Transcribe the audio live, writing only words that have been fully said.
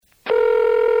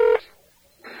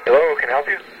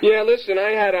you? Yeah, listen,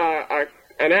 I had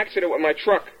an accident with my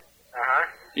truck. Uh-huh.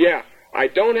 Yeah, I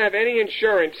don't have any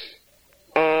insurance.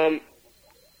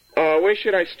 Where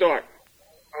should I start?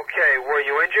 Okay, were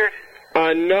you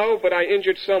injured? No, but I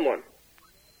injured someone.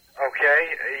 Okay,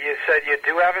 you said you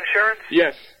do have insurance?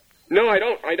 Yes. No, I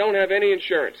don't. I don't have any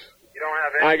insurance. You don't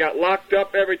have any? I got locked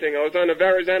up, everything. I was on the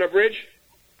Verrazano Bridge.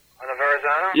 On the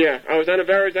Verrazano? Yeah, I was on the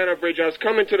Verrazano Bridge. I was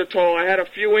coming to the toll. I had a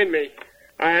few in me.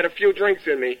 I had a few drinks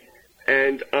in me.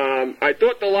 And I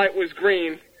thought the light was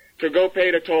green to go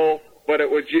pay the toll, but it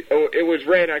was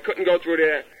red. I couldn't go through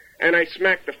there, and I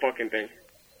smacked the fucking thing.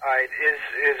 All right,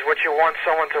 is what you want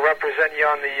someone to represent you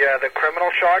on the criminal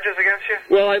charges against you?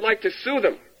 Well, I'd like to sue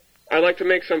them. I'd like to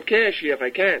make some cash here if I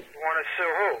can. You want to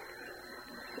sue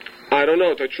who? I don't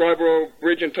know, the Triborough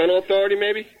Bridge and Tunnel Authority,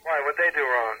 maybe? Why, what'd they do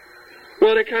wrong?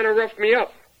 Well, they kind of roughed me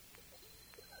up.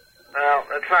 Well,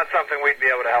 that's not something we'd be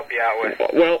able to help you out with.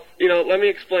 Well, let me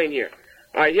explain here.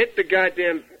 I hit the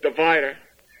goddamn divider,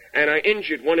 and I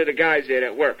injured one of the guys there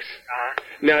that works. Uh-huh.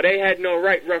 Now, they had no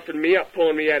right roughing me up,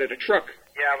 pulling me out of the truck.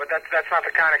 Yeah, but that's not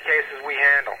the kind of cases we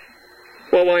handle.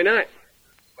 Well, why not?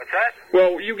 What's that?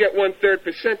 Well, you get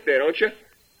 1/3% there, don't you?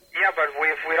 Yeah, but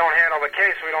if we don't handle the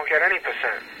case, we don't get any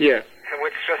percent. Yeah.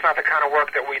 It's just not the kind of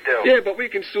work that we do. Yeah, but we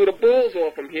can sue the balls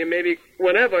off them here, maybe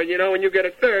whenever, and you get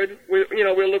a third, we're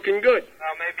looking good.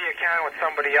 Well, maybe you can with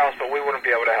somebody else, but we wouldn't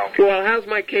be able to help you. Well, how's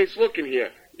my case looking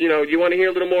here? Do you want to hear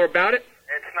a little more about it?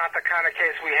 It's not the kind of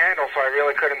case we handle, so I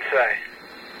really couldn't say.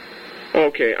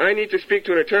 Okay, I need to speak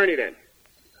to an attorney then.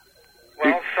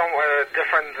 Well,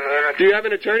 different... Do you have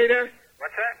an attorney there?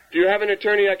 What's that? Do you have an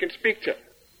attorney I can speak to?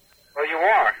 Well, you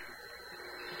are.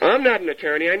 I'm not an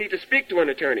attorney. I need to speak to an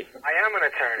attorney. I am an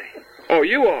attorney. Oh,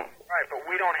 you are? Right, but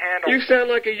we don't handle... You sound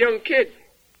like a young kid.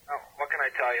 Oh, what can I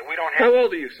tell you? We don't handle... How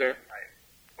old are you, sir?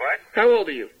 What? How old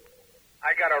are you?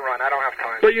 I gotta run. I don't have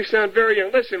time. But you sound very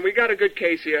young. Listen, we got a good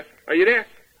case here. Are you there?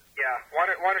 Yeah. Why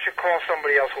don't you call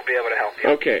somebody else who'll be able to help you?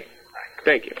 Okay.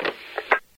 Thank you.